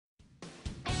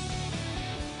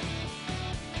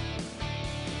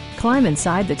climb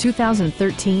inside the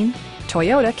 2013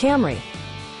 Toyota Camry.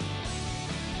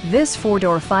 This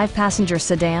four-door, five-passenger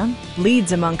sedan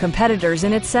leads among competitors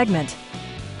in its segment.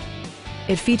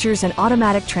 It features an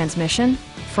automatic transmission,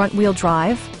 front-wheel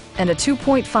drive, and a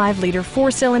 2.5-liter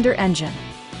four-cylinder engine.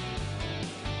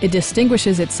 It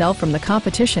distinguishes itself from the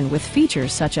competition with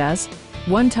features such as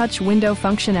one-touch window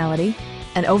functionality,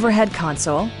 an overhead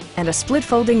console, and a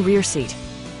split-folding rear seat.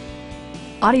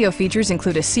 Audio features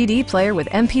include a CD player with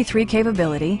MP3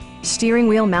 capability, steering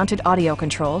wheel mounted audio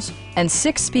controls, and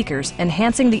 6 speakers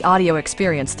enhancing the audio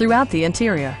experience throughout the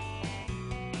interior.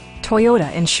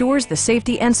 Toyota ensures the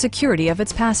safety and security of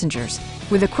its passengers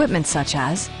with equipment such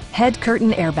as head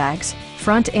curtain airbags,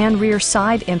 front and rear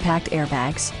side impact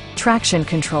airbags, traction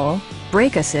control,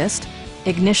 brake assist,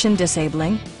 ignition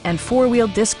disabling, and four-wheel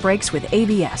disc brakes with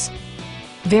ABS.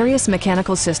 Various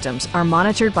mechanical systems are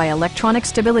monitored by electronic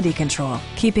stability control,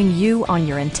 keeping you on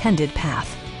your intended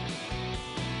path.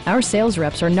 Our sales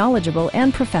reps are knowledgeable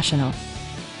and professional.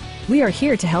 We are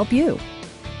here to help you.